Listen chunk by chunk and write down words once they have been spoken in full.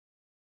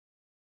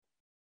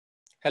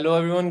Hello,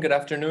 everyone. Good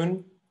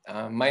afternoon.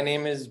 My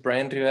name is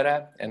Brian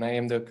Rivera, and I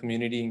am the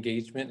Community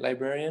Engagement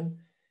Librarian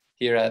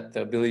here at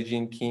the Billie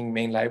Jean King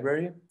Main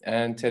Library.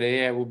 And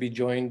today I will be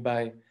joined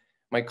by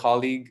my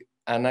colleague,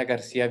 Ana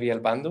Garcia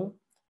Villalbando,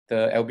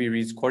 the LB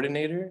Reads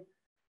Coordinator.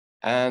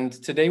 And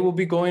today we'll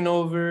be going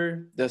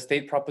over the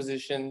state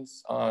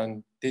propositions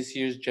on this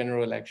year's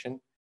general election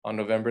on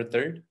November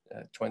 3rd,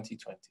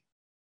 2020.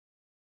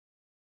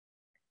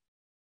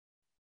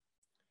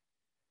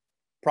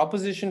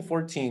 Proposition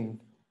 14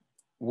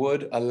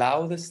 would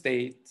allow the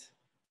state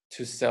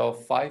to sell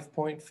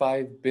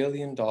 $5.5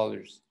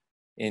 billion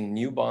in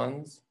new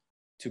bonds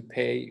to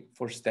pay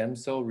for stem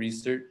cell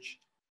research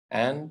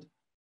and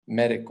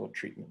medical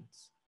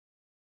treatments.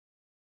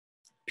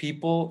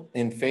 People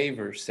in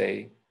favor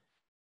say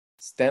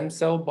stem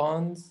cell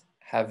bonds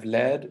have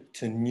led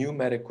to new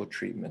medical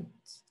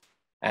treatments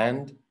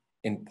and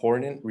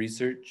important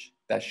research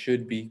that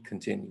should be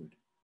continued.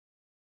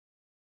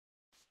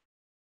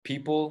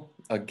 People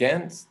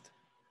against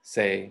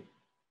say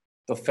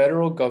the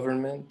federal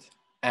government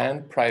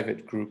and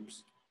private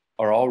groups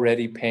are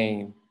already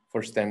paying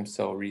for stem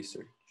cell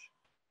research.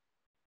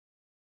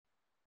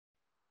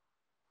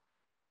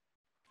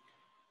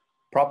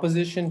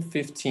 Proposition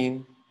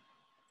 15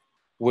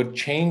 would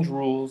change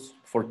rules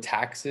for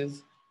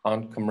taxes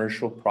on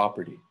commercial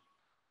property.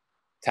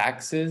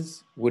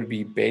 Taxes would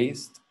be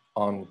based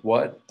on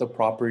what the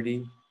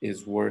property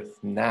is worth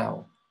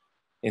now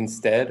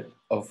instead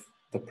of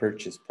the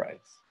purchase price.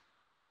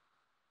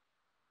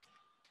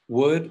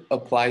 Would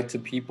apply to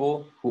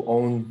people who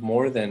own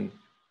more than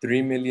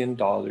 $3 million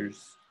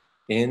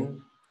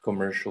in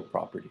commercial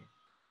property.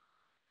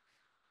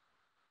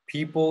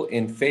 People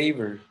in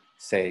favor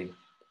say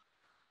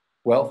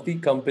wealthy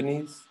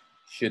companies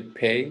should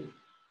pay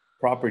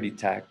property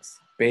tax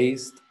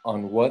based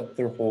on what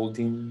their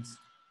holdings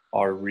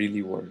are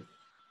really worth.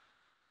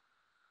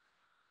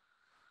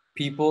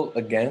 People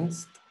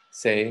against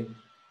say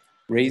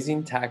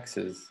raising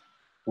taxes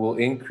will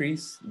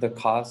increase the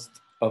cost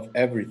of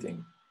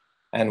everything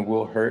and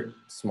will hurt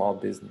small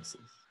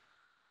businesses.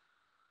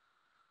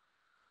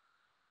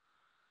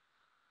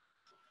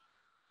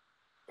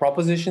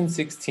 Proposition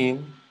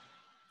 16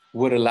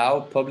 would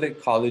allow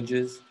public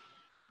colleges,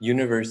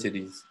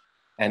 universities,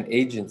 and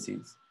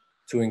agencies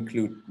to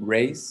include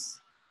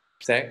race,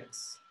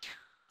 sex,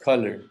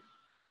 color,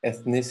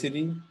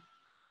 ethnicity,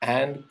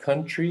 and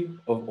country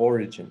of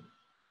origin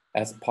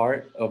as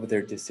part of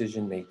their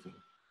decision-making.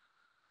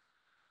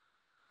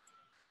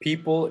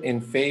 People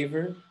in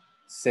favor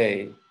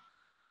say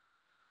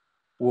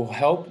will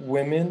help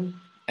women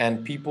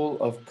and people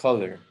of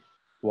color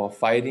while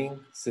fighting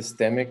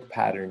systemic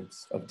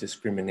patterns of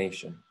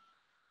discrimination.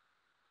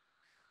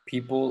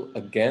 People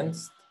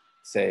against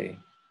say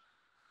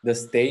the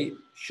state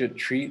should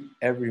treat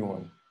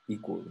everyone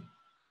equally.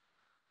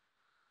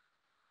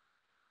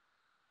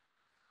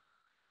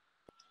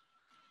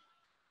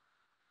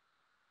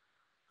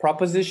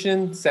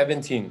 Proposition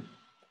 17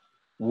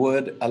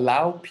 would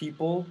allow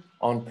people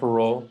on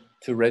parole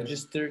to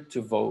register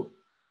to vote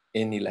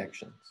in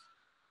elections.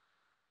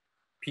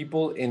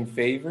 People in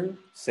favor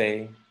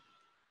say,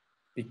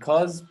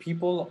 because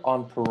people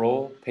on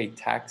parole pay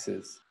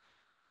taxes,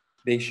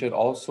 they should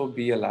also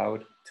be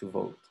allowed to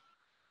vote.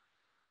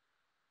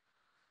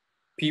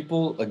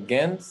 People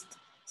against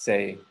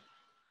say,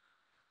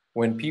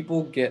 when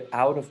people get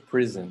out of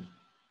prison,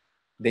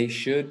 they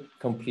should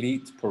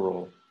complete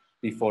parole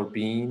before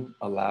being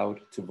allowed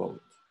to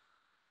vote.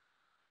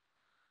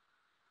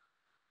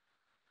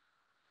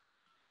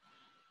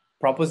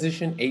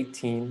 Proposition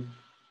 18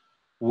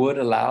 would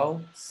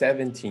allow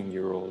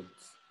 17-year-olds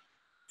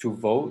to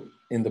vote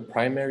in the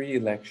primary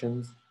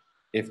elections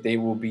if they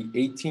will be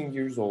 18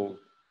 years old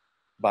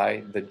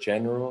by the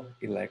general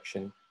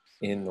election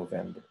in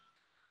November.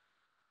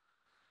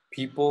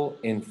 People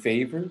in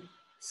favor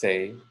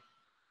say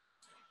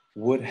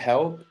would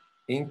help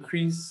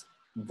increase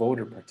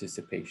voter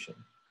participation.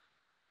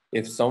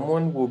 If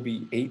someone will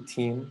be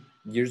 18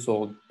 years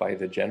old by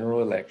the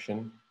general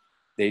election,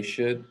 they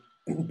should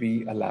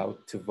be allowed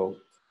to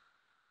vote.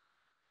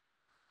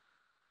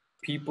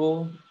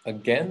 People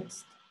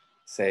against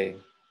say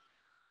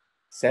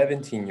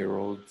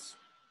 17-year-olds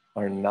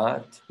are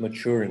not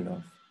mature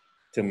enough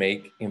to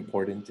make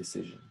important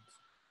decisions.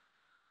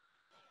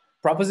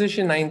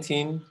 Proposition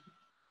 19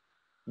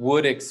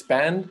 would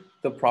expand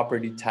the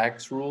property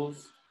tax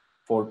rules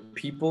for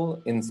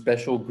people in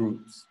special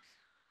groups.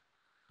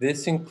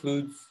 This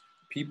includes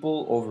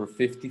people over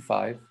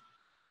 55,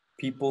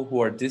 people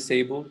who are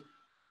disabled,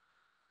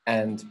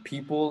 and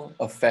people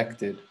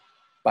affected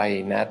by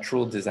a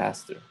natural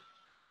disaster.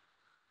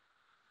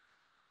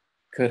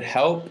 Could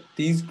help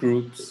these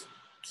groups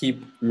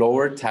keep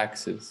lower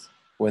taxes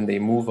when they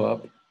move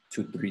up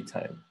to 3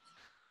 times.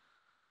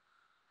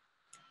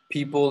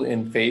 People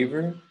in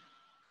favor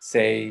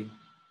say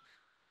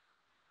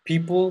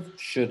people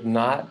should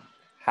not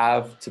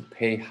have to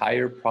pay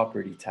higher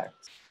property tax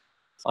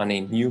on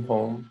a new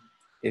home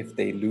if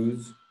they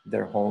lose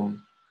their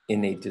home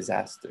in a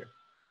disaster.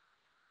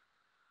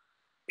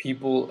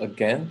 People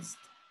against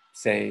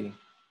say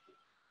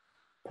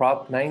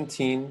Prop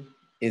 19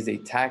 is a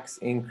tax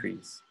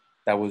increase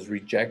that was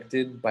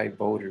rejected by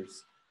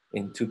voters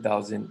in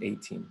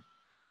 2018.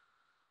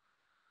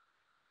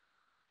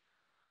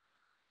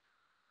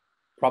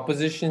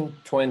 Proposition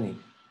 20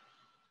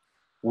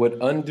 would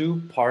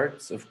undo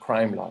parts of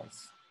crime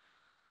laws.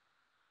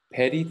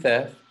 Petty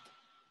theft,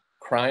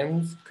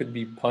 crimes could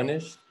be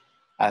punished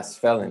as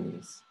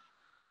felonies.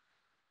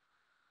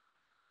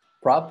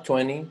 Prop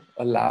 20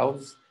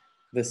 allows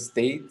the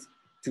state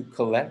to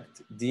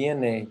collect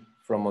DNA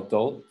from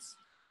adults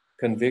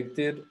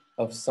convicted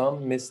of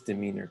some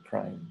misdemeanor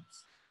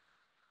crimes,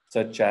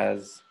 such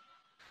as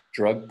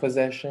drug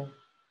possession,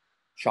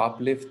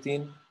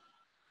 shoplifting,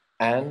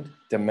 and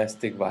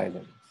domestic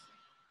violence.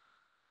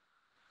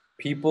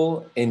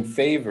 People in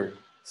favor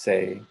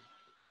say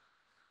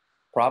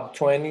Prop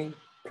 20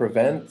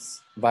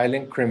 prevents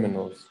violent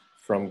criminals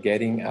from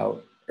getting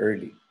out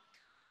early.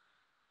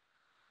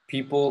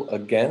 People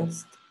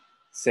against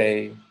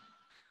say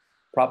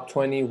Prop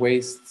 20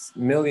 wastes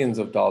millions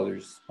of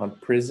dollars on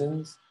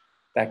prisons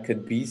that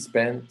could be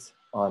spent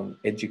on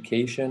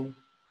education,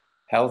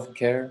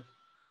 healthcare,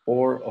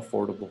 or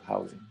affordable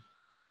housing.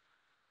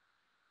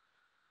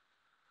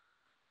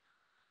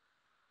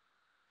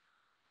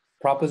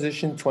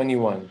 Proposition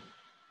 21.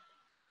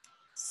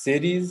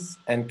 Cities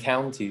and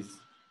counties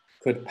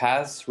could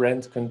pass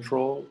rent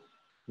control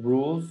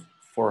rules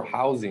for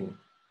housing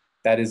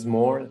that is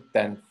more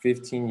than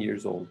 15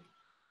 years old.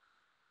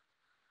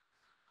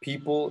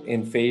 People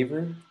in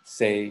favor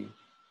say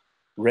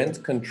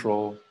rent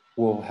control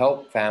will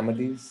help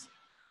families,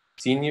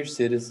 senior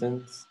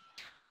citizens,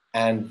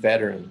 and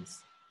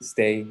veterans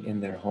stay in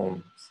their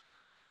homes.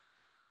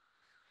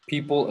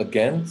 People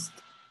against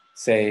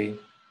say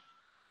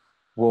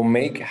will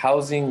make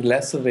housing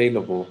less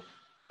available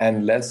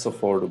and less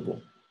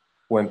affordable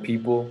when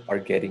people are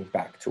getting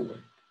back to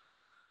work.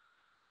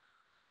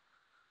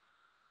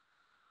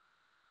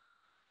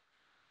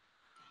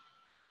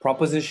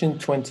 Proposition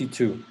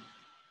 22.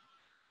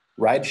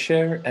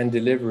 Rideshare and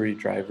delivery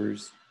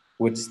drivers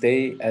would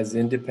stay as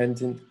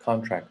independent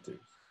contractors.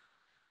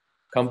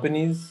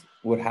 Companies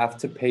would have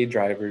to pay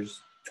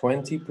drivers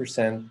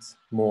 20%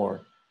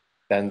 more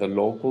than the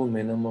local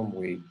minimum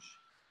wage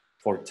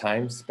for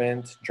time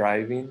spent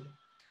driving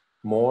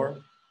more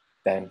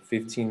than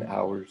 15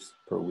 hours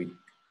per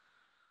week.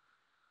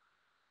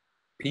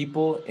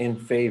 People in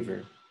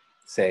favor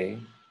say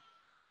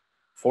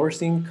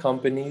forcing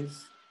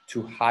companies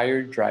to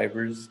hire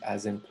drivers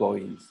as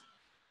employees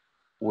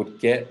would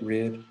get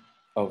rid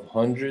of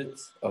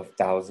hundreds of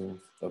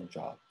thousands of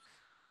jobs.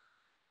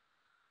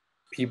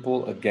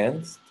 People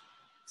against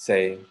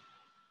say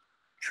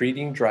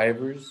treating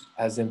drivers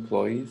as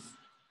employees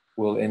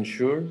will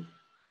ensure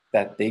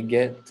that they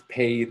get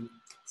paid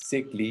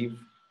sick leave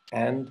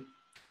and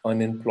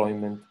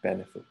unemployment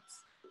benefits.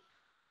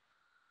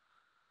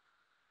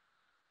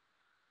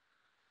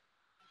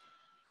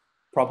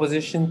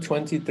 Proposition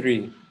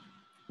 23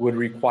 would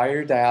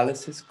require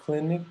dialysis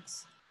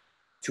clinics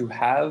to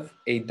have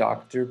a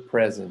doctor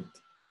present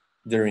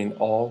during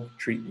all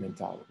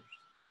treatment hours.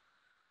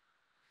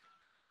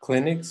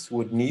 Clinics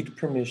would need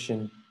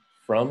permission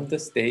from the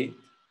state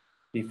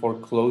before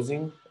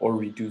closing or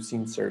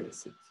reducing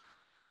services.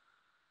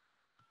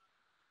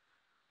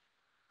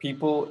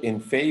 People in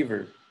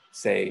favor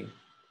say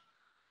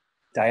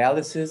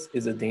dialysis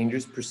is a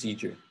dangerous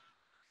procedure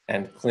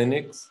and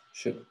clinics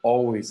should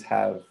always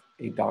have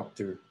a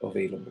doctor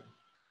available.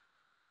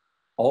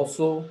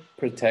 Also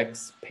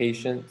protects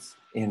patients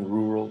in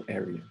rural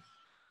areas.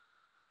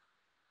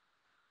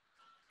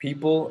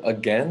 People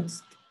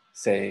against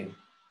say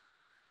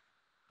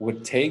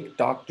would take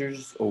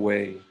doctors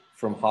away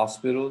from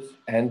hospitals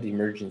and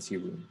emergency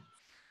rooms,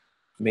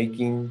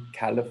 making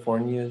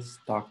California's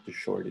doctor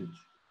shortage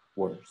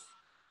worse.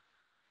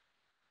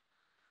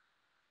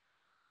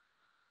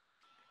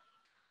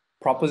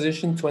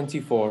 Proposition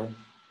 24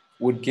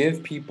 would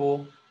give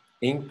people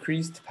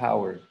increased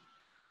power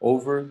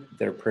over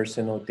their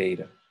personal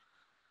data.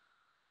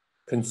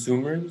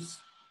 Consumers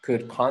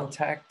could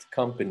contact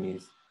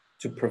companies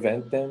to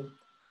prevent them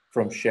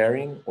from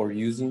sharing or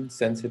using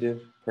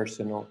sensitive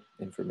personal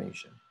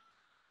information.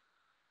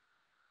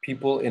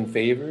 People in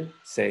favor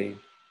say,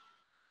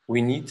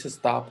 we need to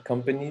stop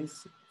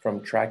companies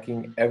from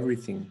tracking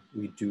everything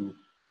we do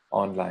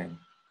online.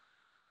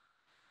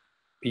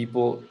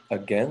 People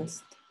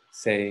against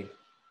say,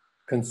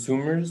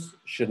 consumers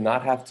should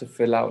not have to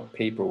fill out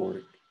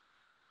paperwork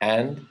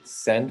and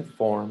send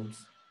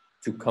forms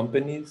to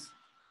companies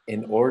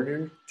in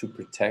order to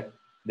protect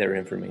their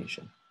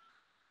information.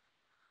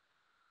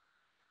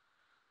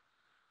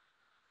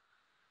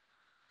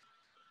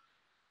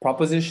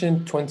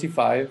 Proposition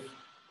 25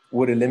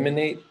 would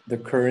eliminate the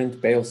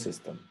current bail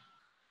system.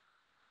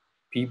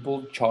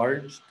 People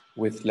charged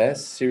with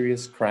less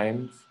serious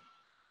crimes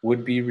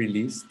would be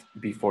released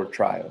before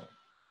trial.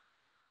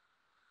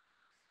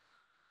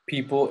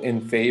 People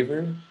in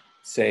favor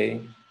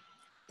say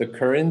the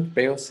current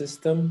bail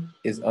system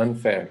is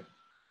unfair.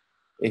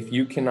 If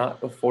you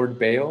cannot afford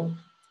bail,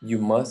 you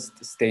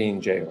must stay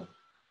in jail.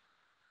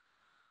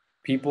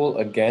 People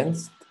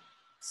against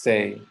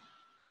say,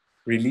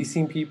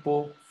 releasing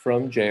people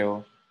from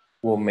jail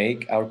will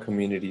make our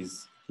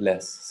communities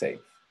less safe.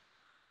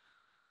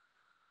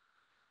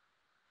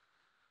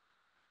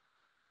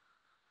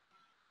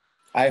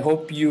 I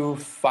hope you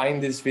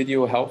find this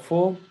video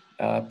helpful.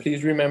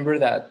 Please remember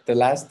that the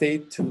last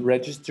date to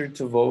register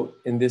to vote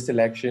in this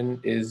election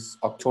is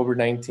October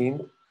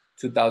 19,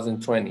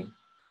 2020.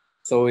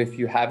 So if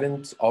you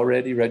haven't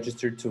already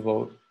registered to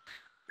vote,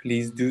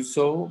 please do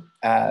so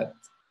at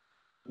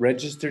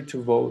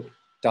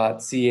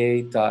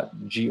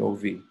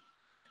registertovote.ca.gov.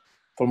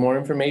 For more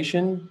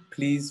information,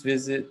 please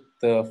visit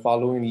the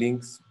following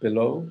links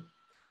below,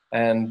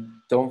 and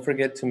don't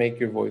forget to make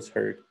your voice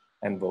heard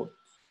and vote.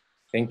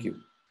 Thank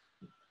you.